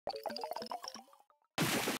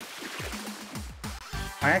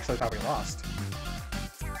I actually thought we lost.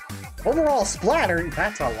 Overall splatter?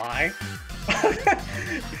 That's a lie.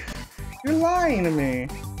 You're lying to me.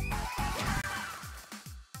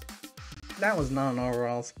 That was not an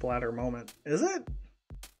overall splatter moment, is it?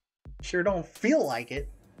 Sure don't feel like it.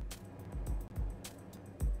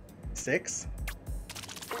 6?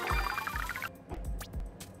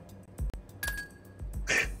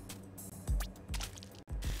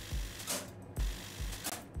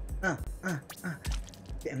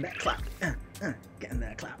 Getting that clap. Getting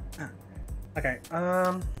that clap. Okay,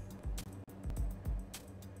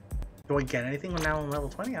 do I get anything when now I'm level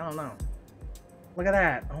 20? I don't know. Look at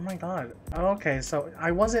that. Oh my god. Okay, so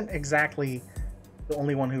I wasn't exactly the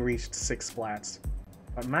only one who reached 6 splats.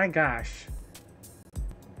 But my gosh.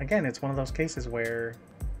 Again, it's one of those cases where...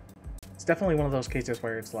 It's definitely one of those cases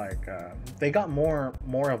where it's like, they got more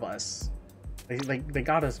of us. They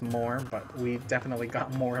got us more, but we definitely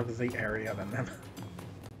got more of the area than them.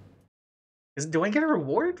 Do I get a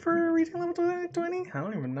reward for reaching level 20? I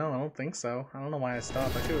don't even know. I don't think so. I don't know why I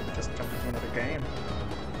stopped. I should have just jumped into another game.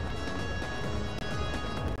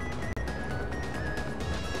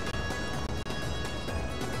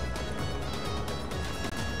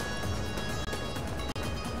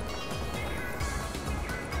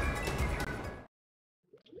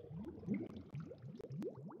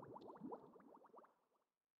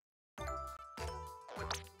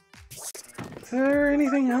 Is there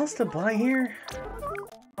anything else to buy here?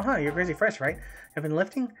 Uh-huh, you're crazy fresh, right? I've been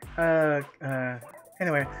lifting? Anyway,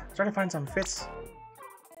 I'm trying to find some fits.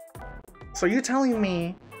 So you're telling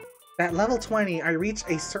me that level 20, I reached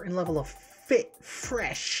a certain level of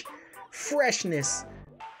freshness,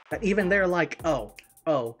 that even they're like, oh,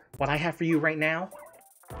 what I have for you right now?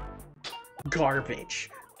 Garbage.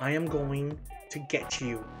 I am going to get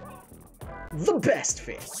you the best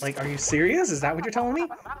fit. Like, are you serious? Is that what you're telling me?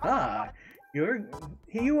 Ah.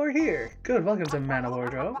 You are here. Good, welcome to Mana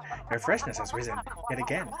Wardrobe. Your freshness has risen. Yet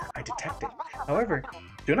again, I detect it. However,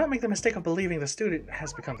 do not make the mistake of believing the student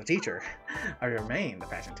has become the teacher. I remain the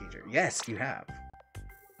fashion teacher. Yes, you have.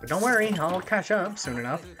 But don't worry, I'll catch up soon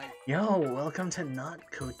enough. Yo, welcome to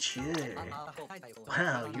Not Couture.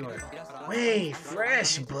 Wow, you are way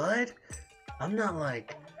fresh, bud. I'm not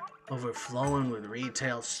like overflowing with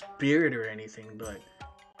retail spirit or anything, but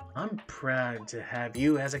I'm proud to have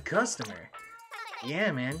you as a customer.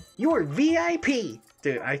 Yeah, man. You're VIP!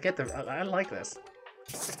 Dude, I get the... I like this.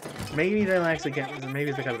 Maybe they'll actually get...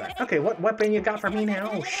 Maybe it's because of that. Okay, what weapon you got for me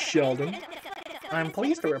now, Sheldon? I'm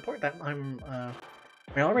pleased to report that my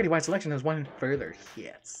already wide selection has one further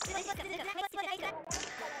hits.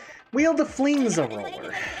 Wield the Flames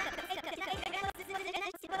Roller.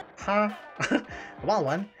 Huh? Well,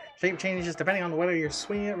 one. Shape changes depending on whether you're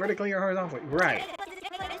swinging it vertically or horizontally. Right.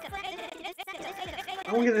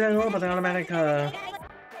 I won't get that at all, but the automatic,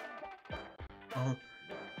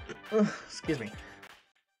 excuse me.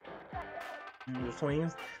 The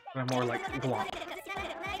swings are more like glomp.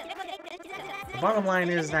 The bottom line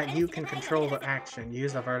is that you can control the action.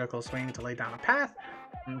 Use the vertical swing to lay down a path,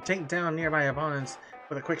 and take down nearby opponents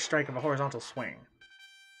with a quick strike of a horizontal swing.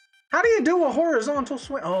 How do you do a horizontal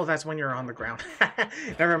swing? Oh, that's when you're on the ground.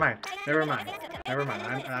 Never mind. I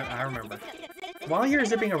remember. While you're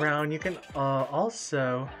zipping around, you can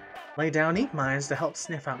also lay down neat mines to help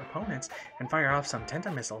sniff out opponents and fire off some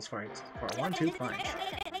Totem missiles for a 1-2 punch.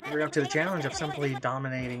 If you're up to the challenge of simply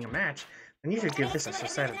dominating a match, then you should give this a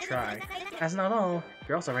set a try. That's not all,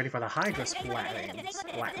 you're also ready for the Hydra Splatwing.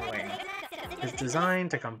 It's designed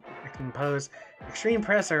to impose extreme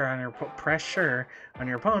pressure on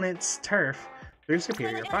your opponent's turf through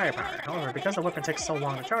superior firepower. However, because the weapon takes so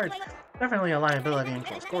long to charge, definitely a liability in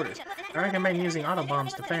close quarters. I recommend using auto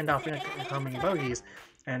bombs to fend off incoming bogeys,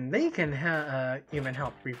 and they can even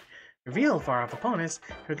help reveal far-off opponents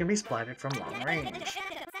who can be splatted from long range.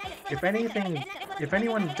 If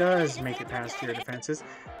anyone does make it past your defenses,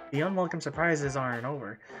 the unwelcome surprises aren't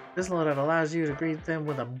over. This loadout allows you to greet them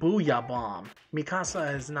with a Booyah Bomb.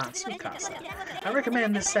 Mikasa is not Tsukasa. I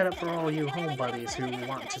recommend this setup for all you home buddies who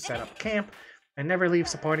want to set up camp and never leave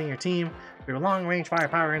supporting your team through long-range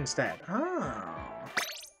firepower instead. Oh.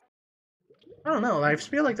 I don't know, I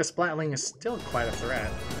feel like the Splatling is still quite a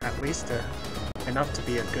threat. At least enough to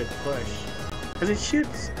be a good push. Because it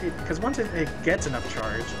shoots, because once it gets enough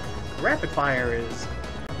charge, rapid fire is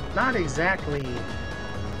not exactly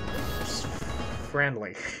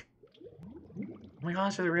friendly. Oh my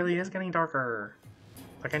gosh, it really is getting darker.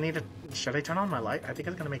 Like I need to, should I turn on my light? I think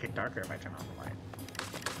it's gonna make it darker if I turn on the light.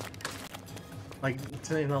 Like,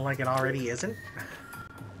 you know, like it already isn't.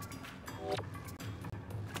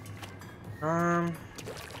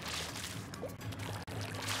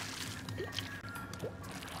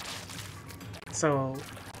 So,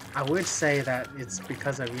 I would say that it's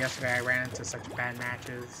because of yesterday I ran into such bad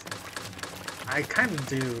matches. I kind of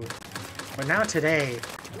do. But now today,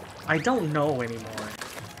 I don't know anymore.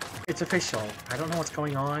 It's official. I don't know what's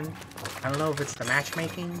going on. I don't know if it's the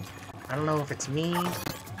matchmaking. I don't know if it's me.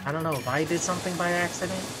 I don't know if I did something by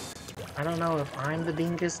accident. I don't know if I'm the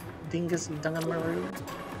dingus dungamaroo.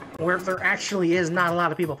 Or if there actually is not a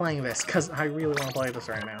lot of people playing this, because I really want to play this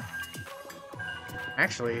right now.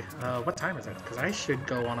 Actually, what time is it? Because I should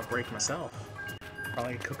go on a break myself.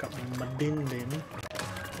 Probably cook up my din din.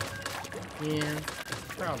 Yeah,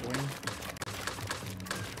 probably.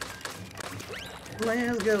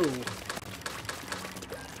 Let's go.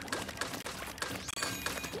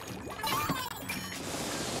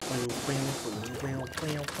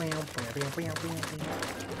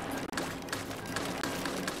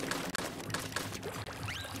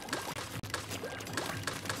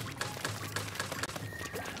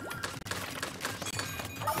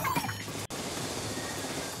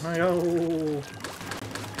 No.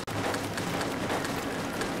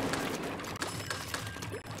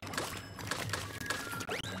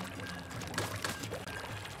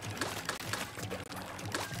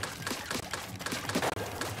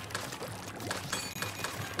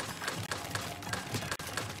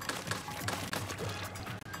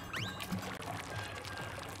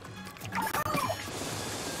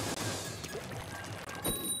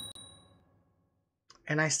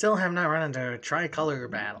 And I still have not run into tricolor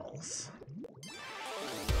battles.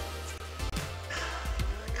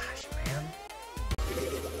 Gosh, man.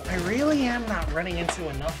 I really am not running into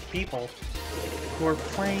enough people who are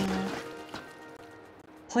playing,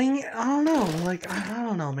 I don't know, like, I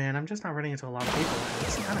don't know, man. I'm just not running into a lot of people.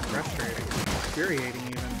 It's kind of frustrating, infuriating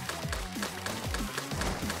even.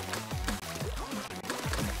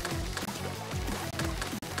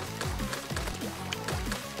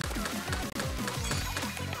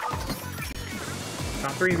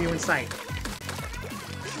 Top 3 of you in sight.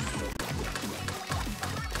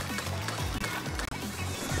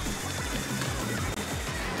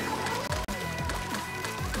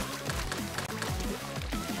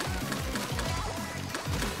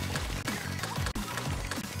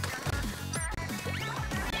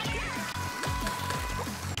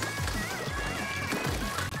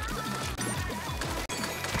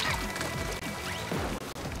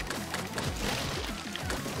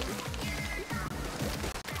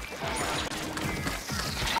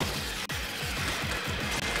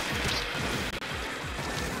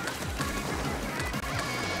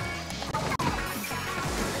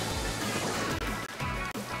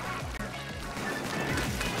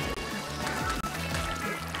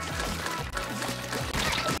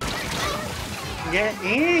 Get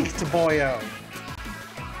inked, boyo!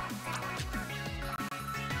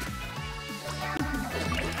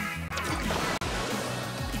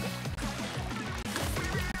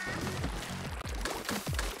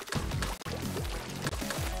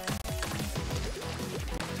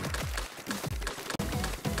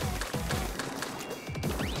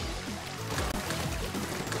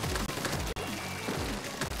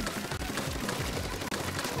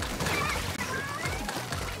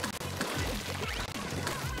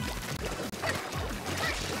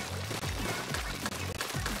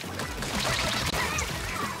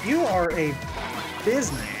 You are a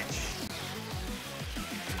biznatch.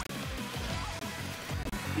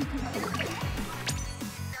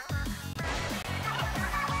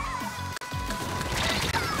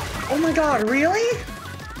 Oh my god, really?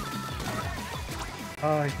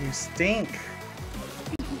 Oh, you stink.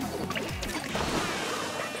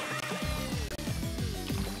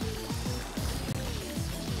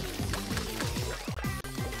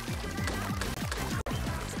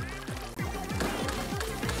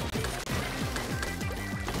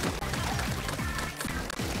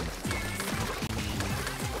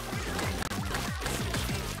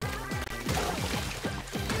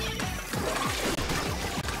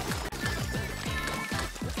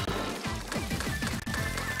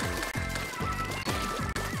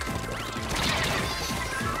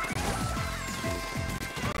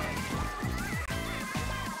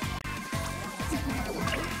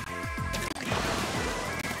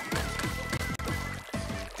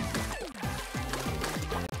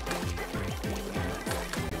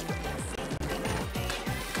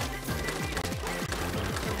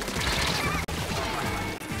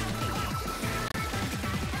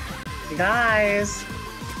 Guys,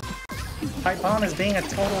 Pipe Bomb is being a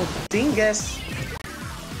total dingus.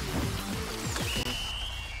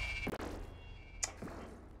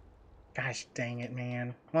 Gosh dang it,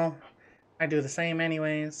 man. Well, I do the same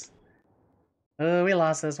anyways. Oh, we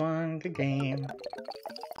lost this one. Good game.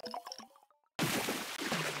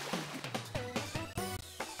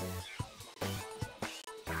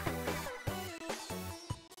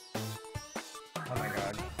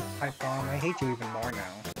 Pipe bomb, I hate you even more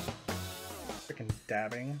now. Freaking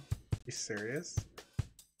dabbing. You serious?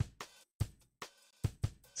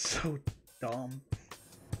 So dumb.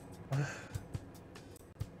 Ugh.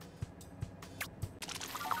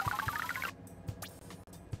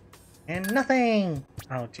 And nothing!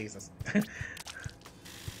 Oh, Jesus.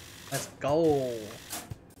 Let's go.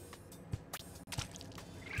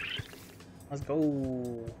 Let's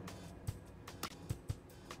go.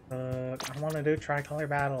 I want to do tricolor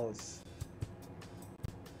battles.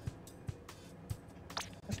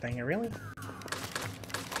 Gosh dang it, really?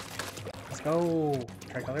 Let's go.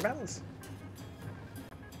 Tricolor battles.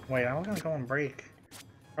 Wait, I'm gonna go on break.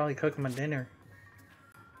 Probably cook my dinner.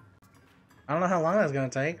 I don't know how long that's gonna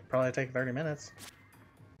take. Probably take 30 minutes.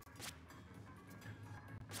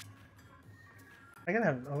 I gotta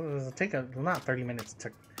have, it'll take a, well, not 30 minutes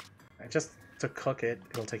to, just to cook it.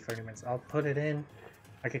 It'll take 30 minutes. I'll put it in.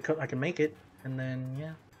 I can cook, I can make it, and then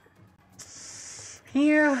yeah.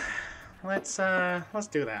 Yeah, let's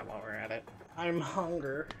do that while we're at it. I'm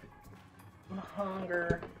hungry. I'm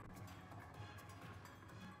hungry.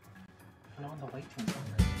 I don't want to wait too long.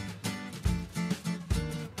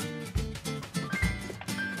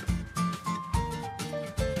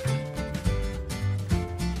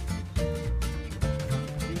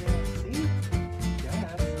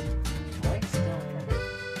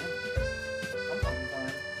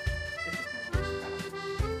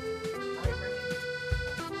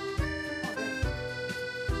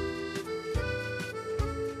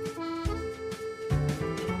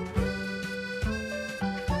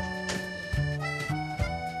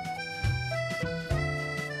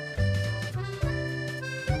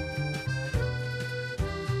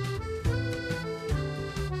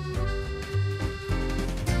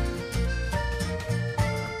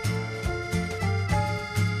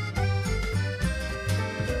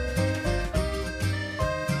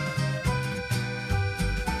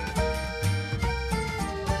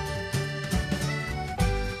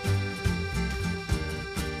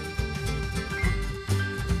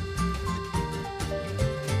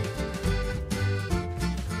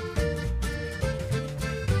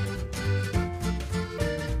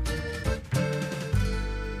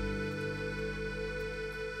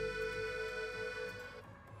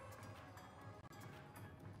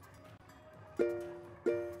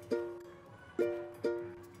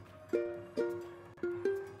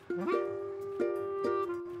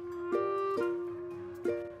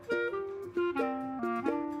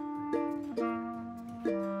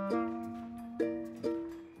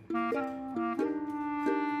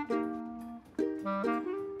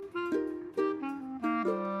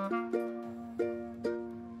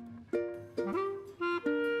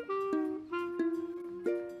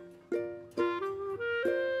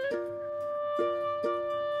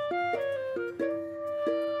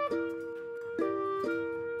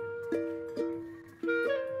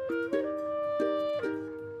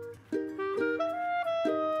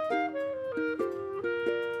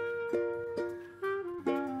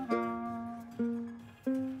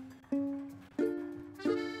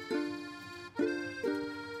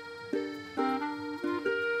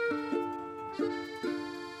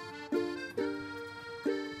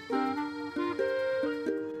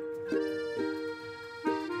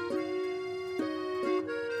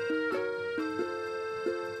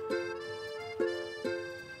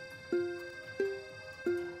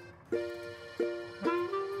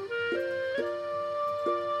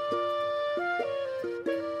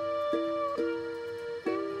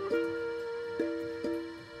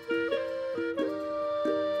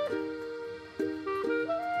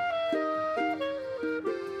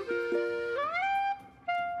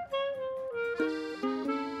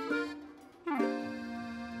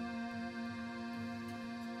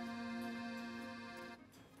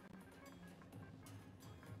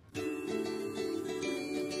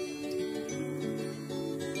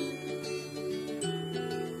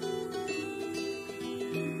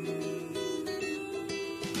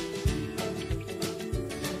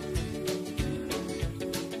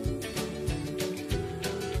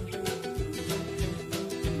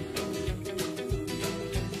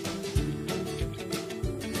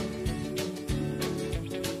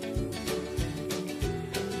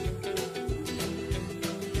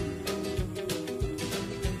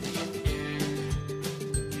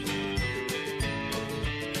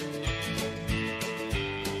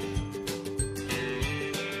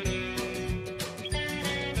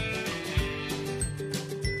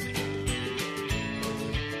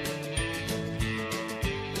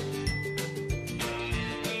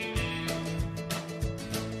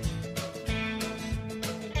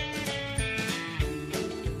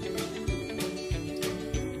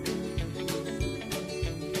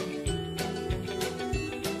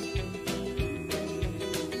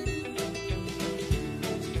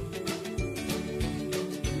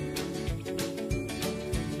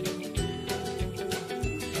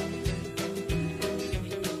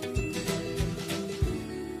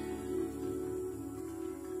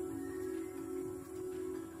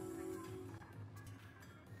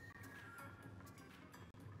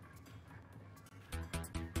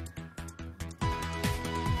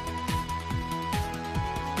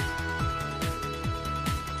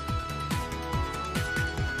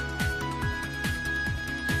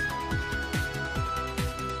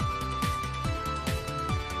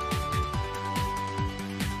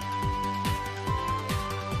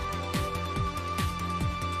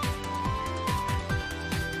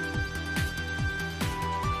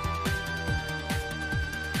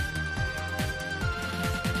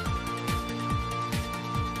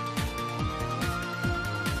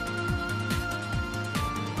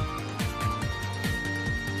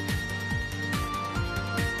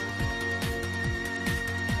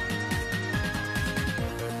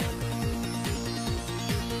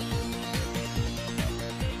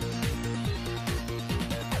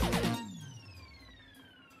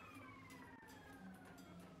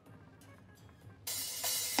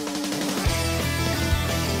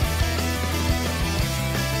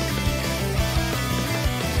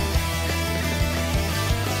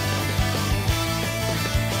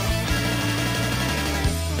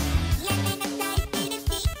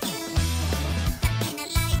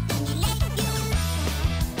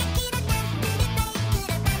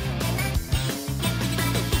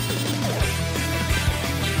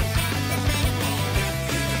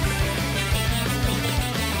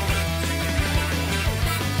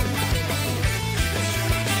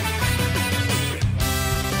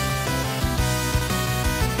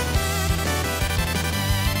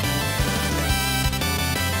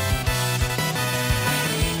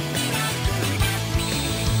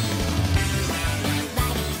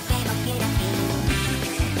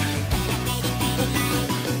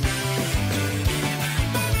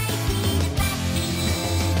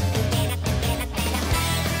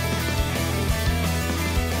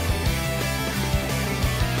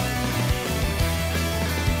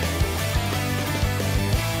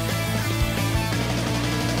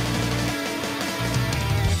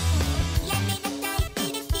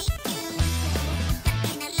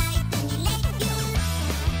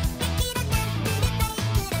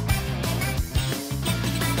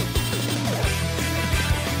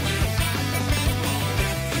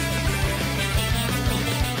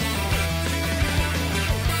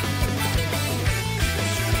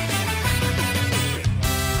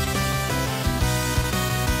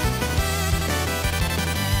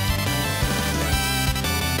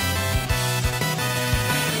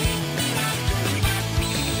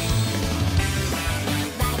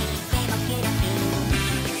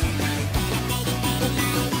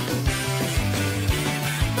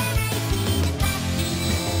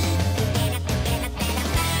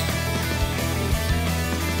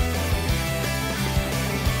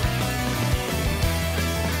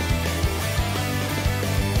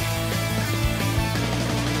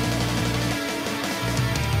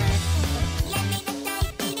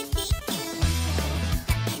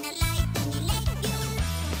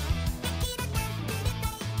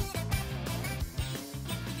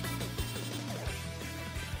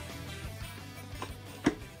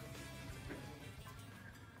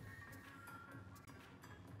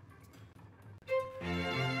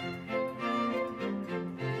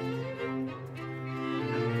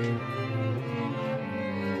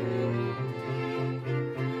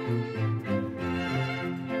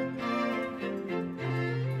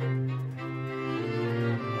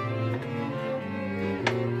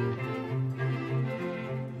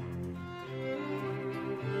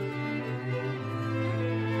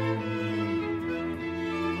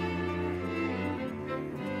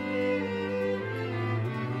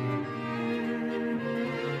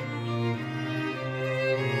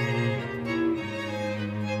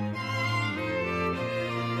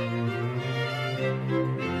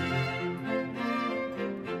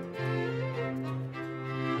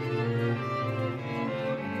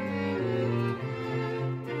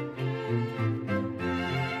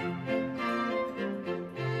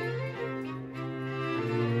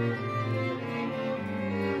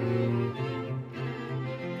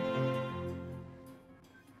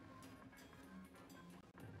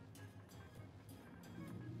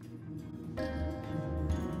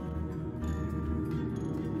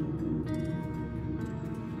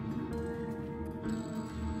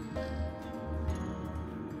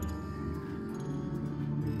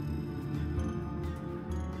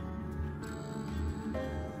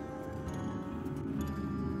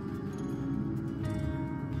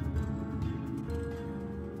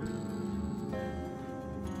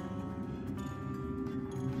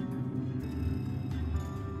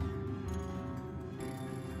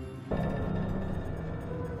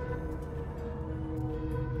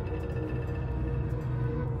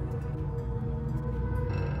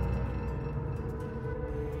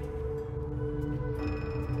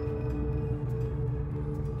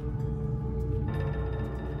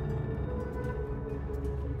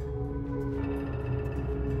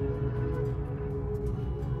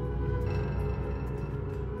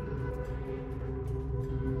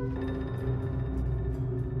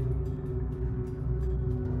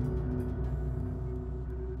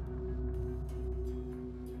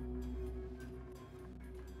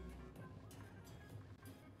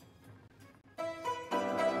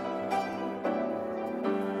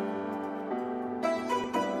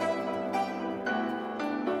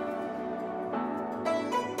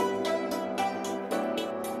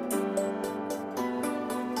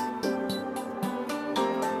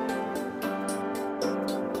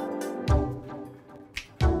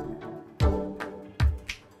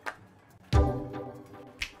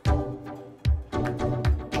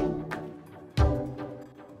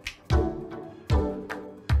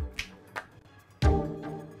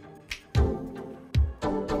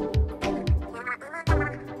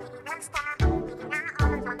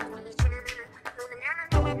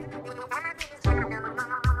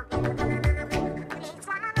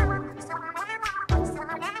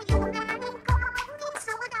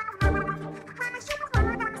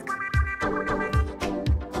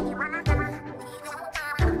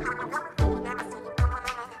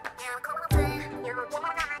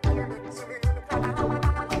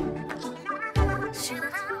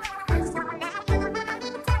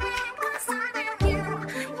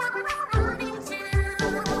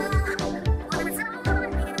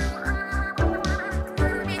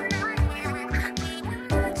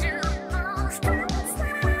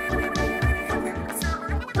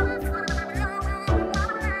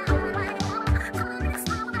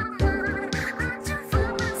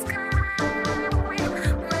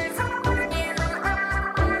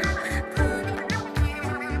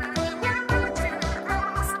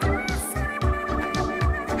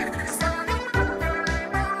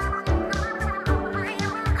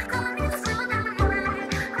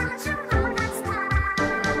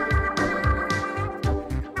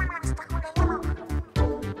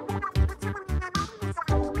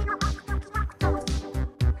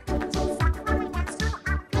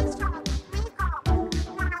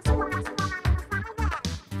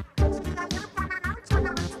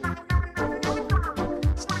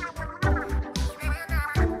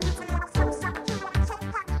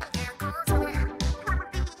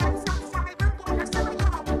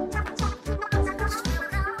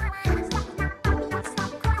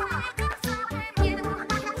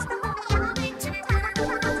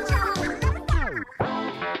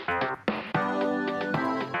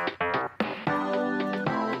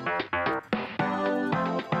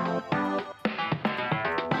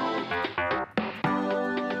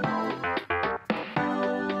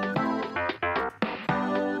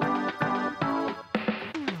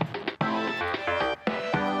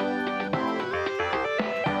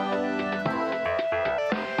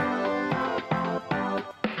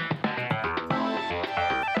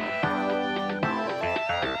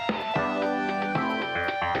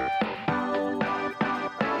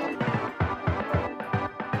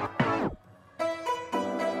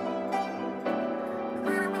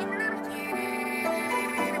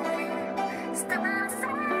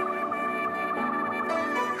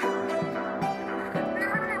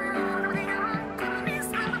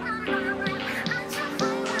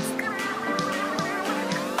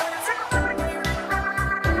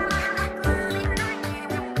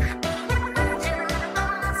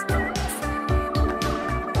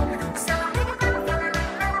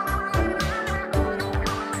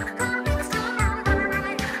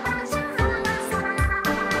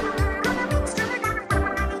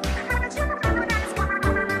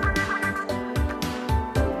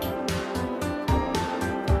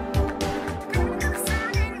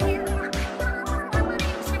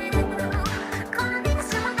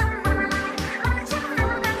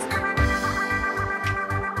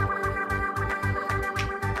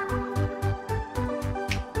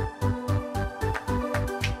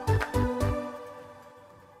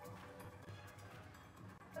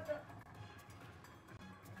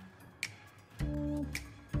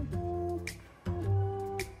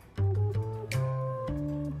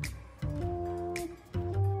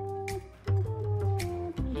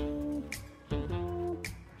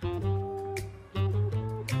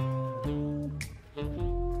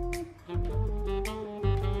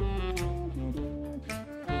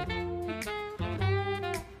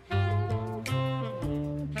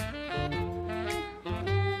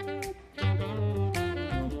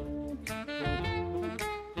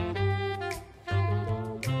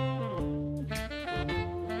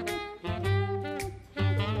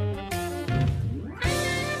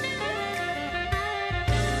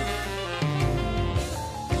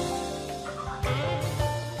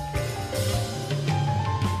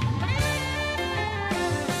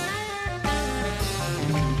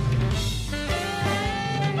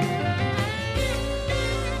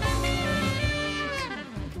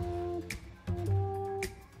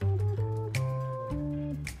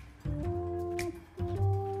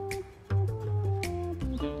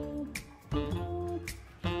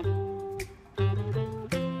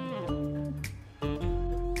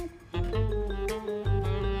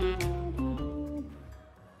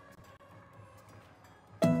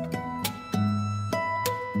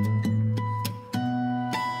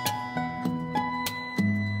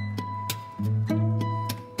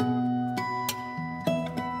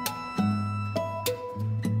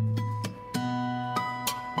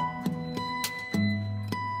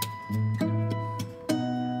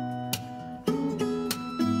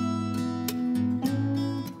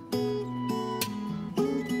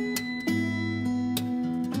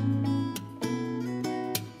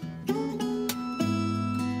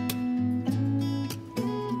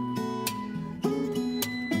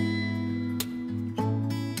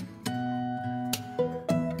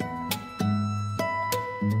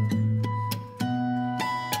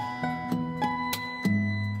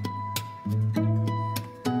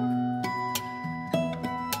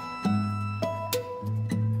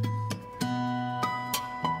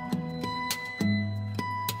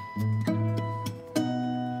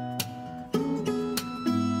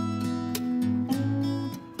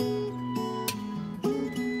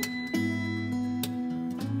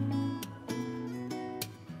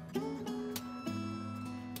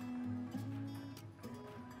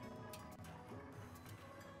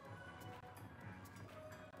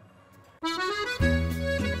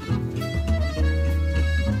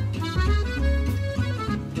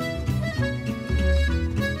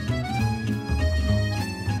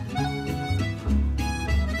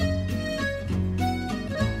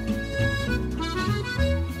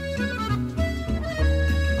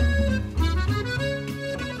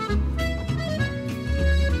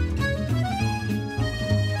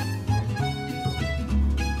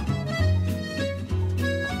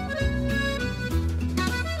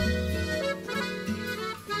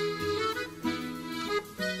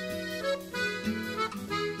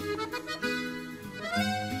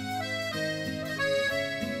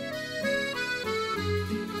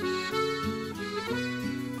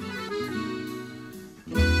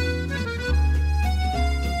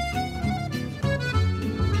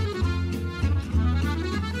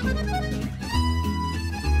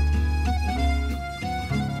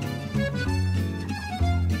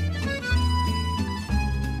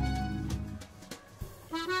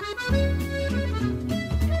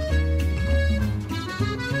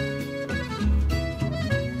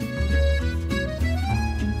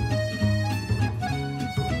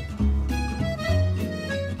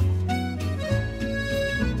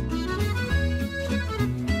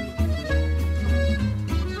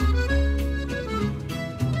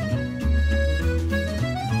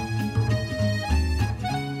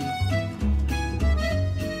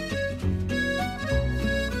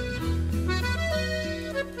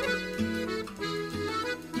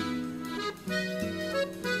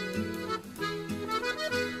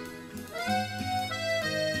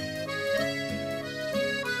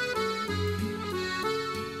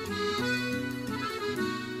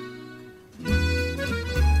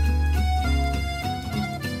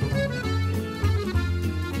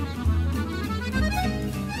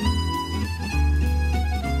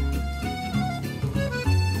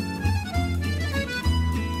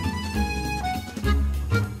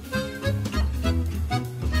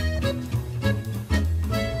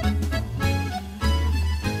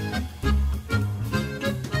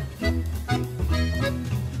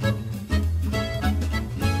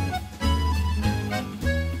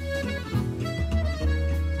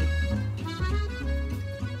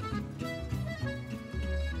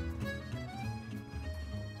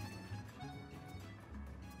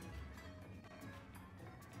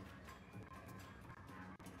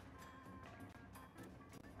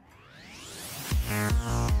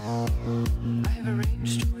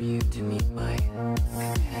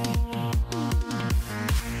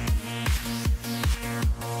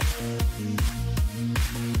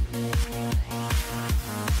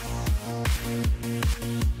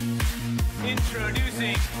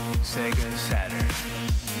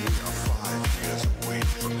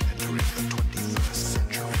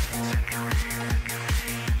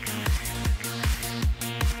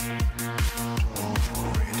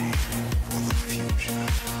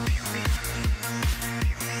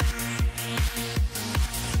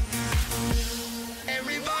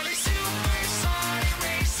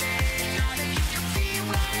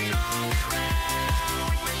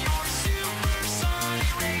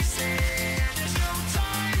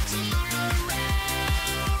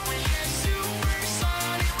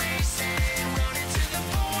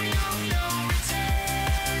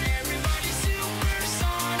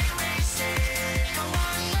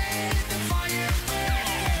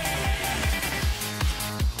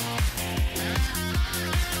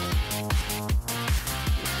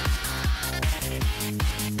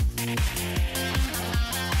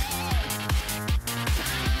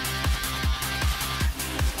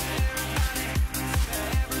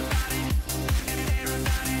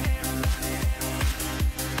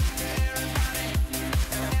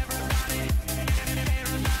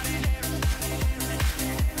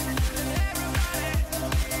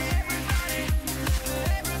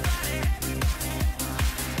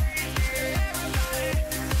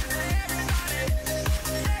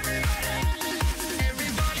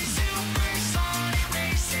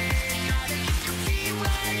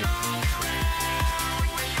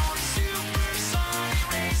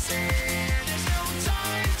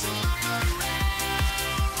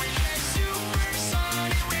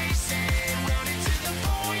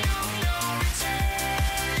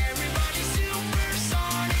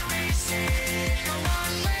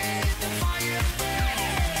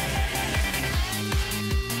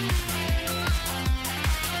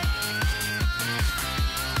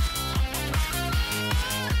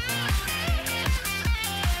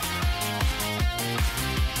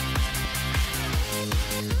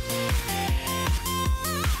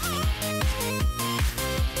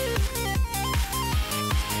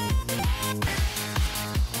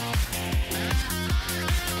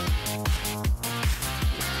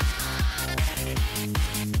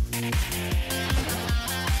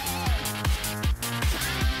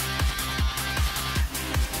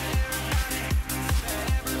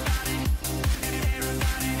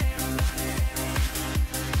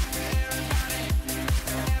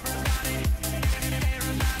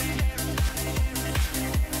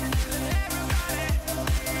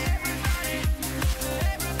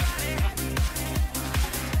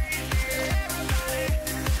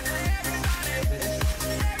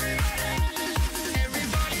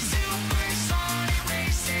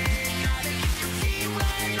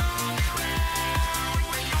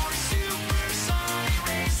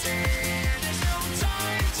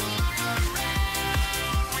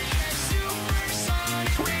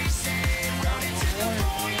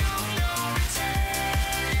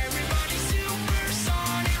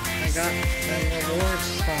 got some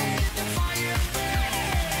rewards from the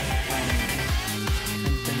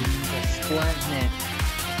Splatfest.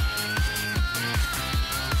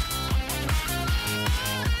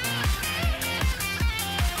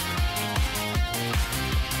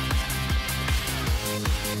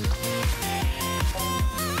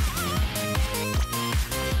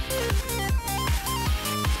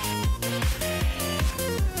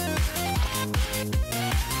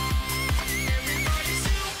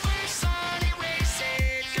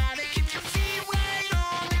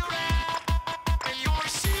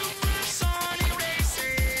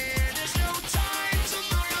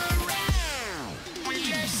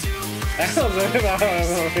 That was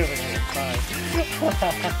really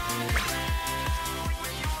fun.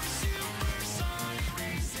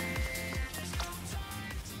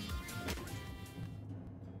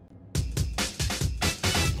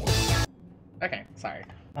 Okay, sorry.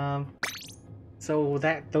 So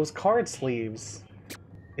those card sleeves,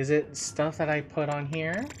 is it stuff that I put on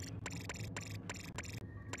here?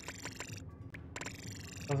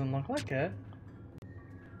 Doesn't look like it.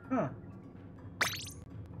 Huh.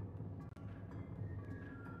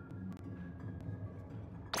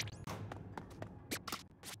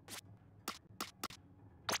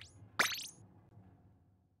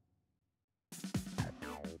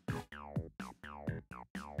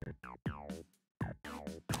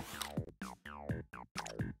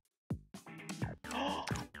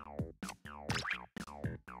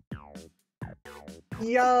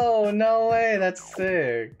 Yo, no way, that's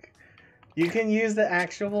sick. You can use the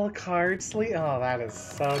actual card sleeve. Oh, that is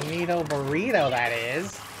so neato burrito, that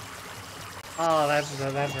is. Oh, that's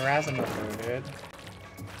Razimufu, dude.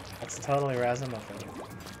 That's totally Razimufu.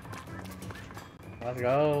 Let's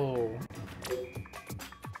go.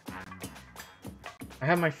 I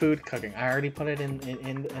have my food cooking. I already put it in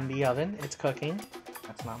the oven. It's cooking.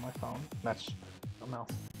 That's not my phone. That's something else.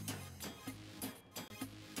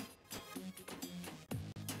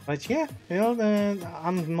 But yeah, you know,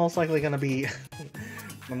 I'm most likely gonna be,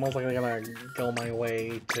 I'm most likely gonna go my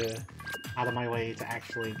way out of my way to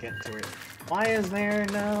actually get to it. Why is there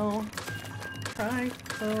no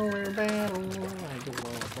tricolor battle? I just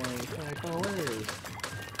wanna play tricolors.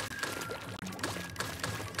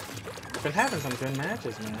 Been having some good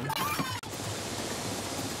matches, man.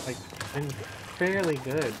 Like, been fairly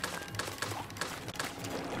good.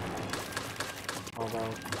 Although,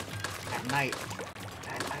 at night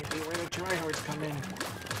be where the tryhards come in.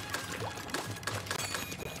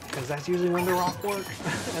 Because that's usually when they're off work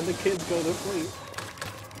and the kids go to sleep.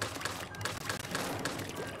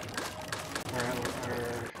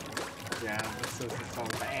 Yeah, this is so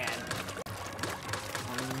bad.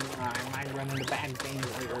 I might run into bad things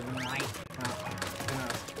later tonight.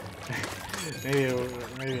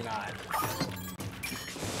 Maybe not.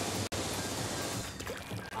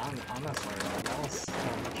 Honestly, that was so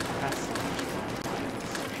much fun.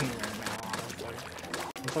 Right now, honestly.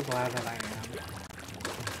 I'm so glad that I am.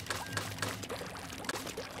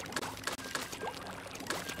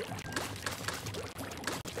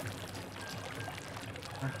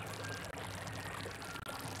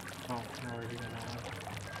 Oh, no, we're doing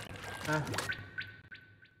that one.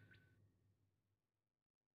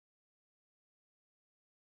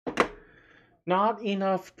 Not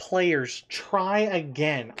enough players. Try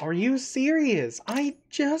again. Are you serious? I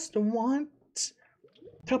just want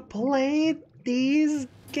to play these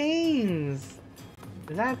games.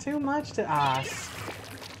 Is that too much to ask?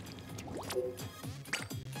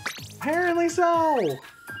 Apparently so.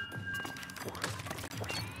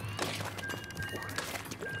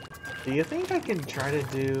 Do you think I can try to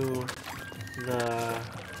do the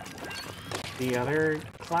other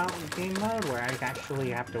clout game mode where I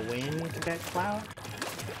actually have to win to get clout?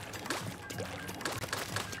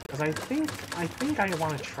 Because I think I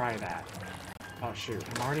want to try that. Oh shoot,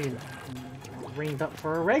 I'm already ringed up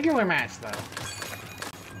for a regular match though.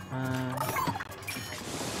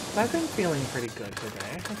 I've been feeling pretty good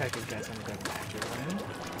today. I think I could get some good matches in.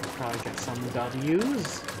 Probably get some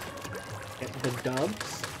W's. Get the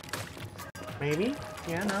dubs. Maybe?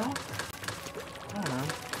 Yeah, no? I don't know.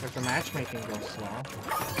 If the matchmaking goes slow.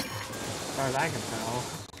 As far as I can tell.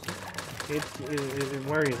 It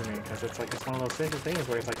worries me, because it's like, it's one of those things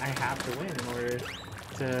where it's like, I have to win in order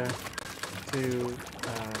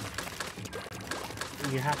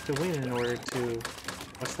you have to win in order to,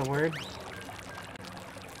 what's the word?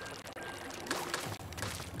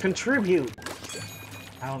 Contribute!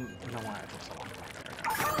 I don't know why I took so long.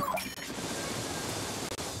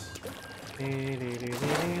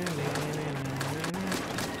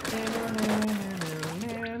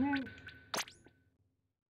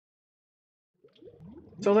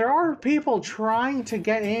 So there are people trying to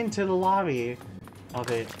get into the lobby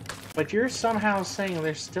of it, but you're somehow saying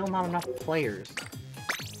there's still not enough players.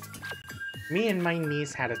 Me and my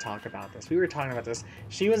niece had to talk about this. We were talking about this.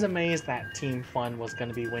 She was amazed that Team Fun was going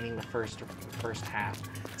to be winning the first half.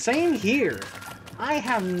 Same here.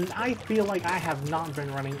 I feel like I have not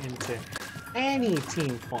been running into any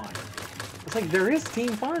Team Fun. It's like there is Team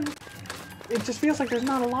Fun. It just feels like there's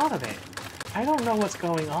not a lot of it. I don't know what's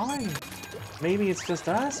going on. Maybe it's just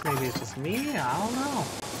us. Maybe it's just me. I don't know.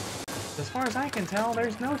 As far as I can tell,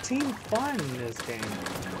 there's no Team Fun in this game.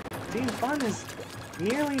 Team Fun is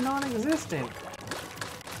nearly non-existent.